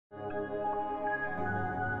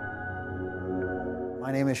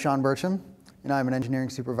My name is Sean Burcham, and I'm an engineering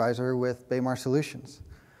supervisor with BAYMAR Solutions.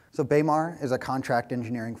 So BAYMAR is a contract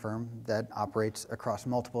engineering firm that operates across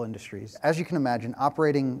multiple industries. As you can imagine,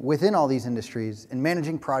 operating within all these industries and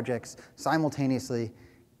managing projects simultaneously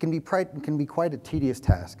can be quite a tedious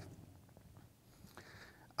task.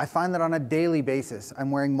 I find that on a daily basis,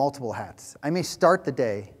 I'm wearing multiple hats. I may start the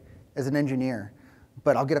day as an engineer,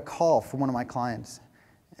 but I'll get a call from one of my clients,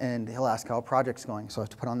 and he'll ask how a project's going, so I have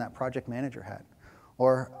to put on that project manager hat.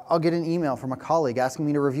 Or I'll get an email from a colleague asking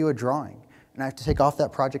me to review a drawing, and I have to take off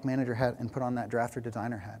that project manager hat and put on that drafter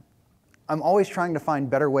designer hat. I'm always trying to find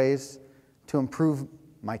better ways to improve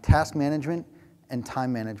my task management and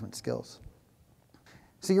time management skills.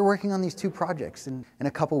 So you're working on these two projects, and a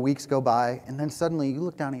couple weeks go by, and then suddenly you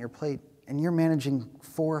look down at your plate, and you're managing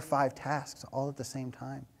 4 or 5 tasks all at the same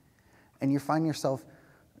time. And you find yourself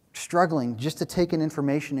struggling just to take in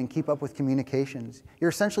information and keep up with communications. You're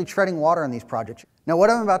essentially treading water on these projects. Now, what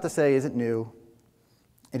I'm about to say isn't new.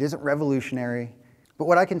 It isn't revolutionary. But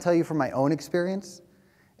what I can tell you from my own experience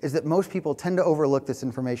is that most people tend to overlook this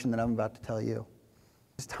information that I'm about to tell you.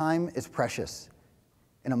 This time is precious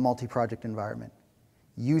in a multi-project environment.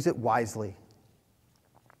 Use it wisely.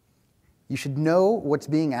 You should know what's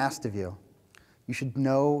being asked of you. You should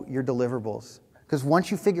know your deliverables. Because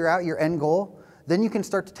once you figure out your end goal, then you can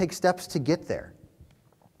start to take steps to get there.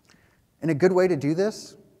 And a good way to do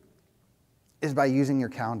this is by using your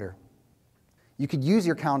calendar. You could use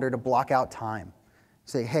your calendar to block out time.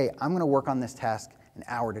 Say, hey, I'm going to work on this task an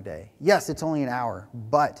hour today. Yes, it's only an hour,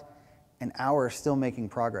 but an hour is still making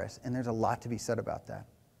progress, and there's a lot to be said about that.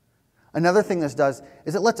 Another thing this does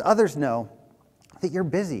is it lets others know that you're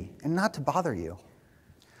busy and not to bother you.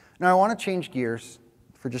 Now, I want to change gears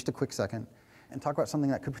for just a quick second and talk about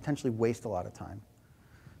something that could potentially waste a lot of time.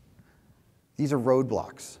 These are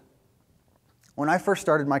roadblocks. When I first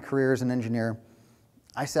started my career as an engineer,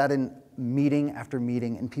 I sat in meeting after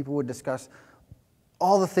meeting, and people would discuss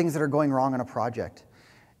all the things that are going wrong on a project.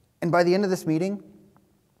 And by the end of this meeting,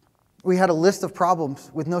 we had a list of problems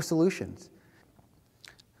with no solutions.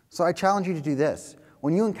 So I challenge you to do this.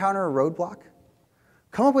 When you encounter a roadblock,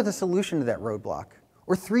 come up with a solution to that roadblock,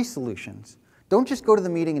 or 3 solutions. Don't just go to the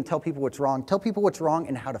meeting and tell people what's wrong. Tell people what's wrong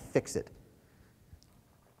and how to fix it.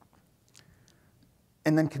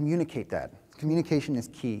 And then communicate that. Communication is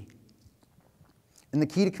key. And the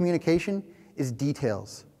key to communication is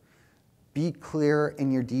details. Be clear in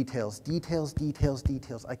your details. Details, details,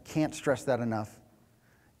 details. I can't stress that enough.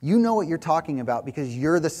 You know what you're talking about because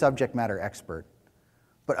you're the subject matter expert.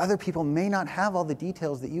 But other people may not have all the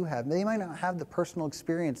details that you have. They might not have the personal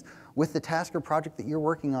experience with the task or project that you're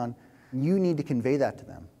working on. You need to convey that to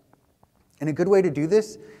them. And a good way to do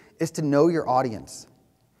this is to know your audience.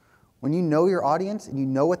 When you know your audience and you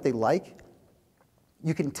know what they like,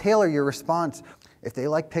 you can tailor your response. If they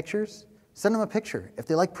like pictures, send them a picture. If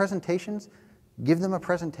they like presentations, give them a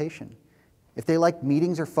presentation. If they like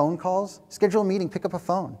meetings or phone calls, schedule a meeting, pick up a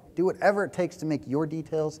phone. Do whatever it takes to make your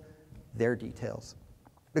details their details.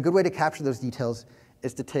 A good way to capture those details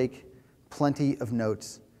is to take plenty of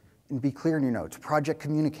notes and be clear in your notes. Project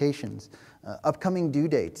communications, upcoming due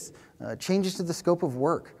dates, changes to the scope of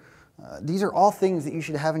work. These are all things that you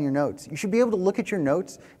should have in your notes. You should be able to look at your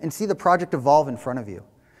notes and see the project evolve in front of you.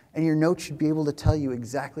 And your notes should be able to tell you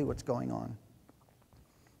exactly what's going on.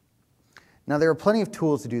 Now, there are plenty of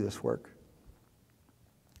tools to do this work.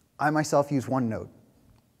 I myself use Onenote.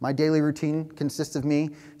 My daily routine consists of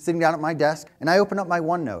me sitting down at my desk, and I open up my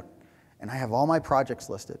Onenote, and I have all my projects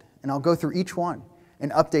listed. And I'll go through each one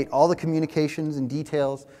and update all the communications and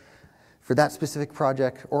details for that specific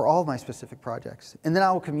project or all of my specific projects. And then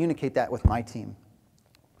I will communicate that with my team.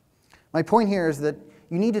 My point here is that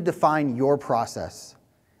you need to define your process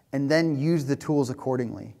and then use the tools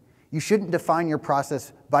accordingly. You shouldn't define your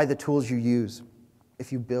process by the tools you use.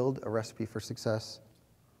 If you build a recipe for success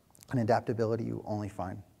and adaptability, you only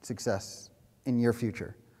find success in your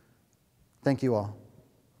future. Thank you all.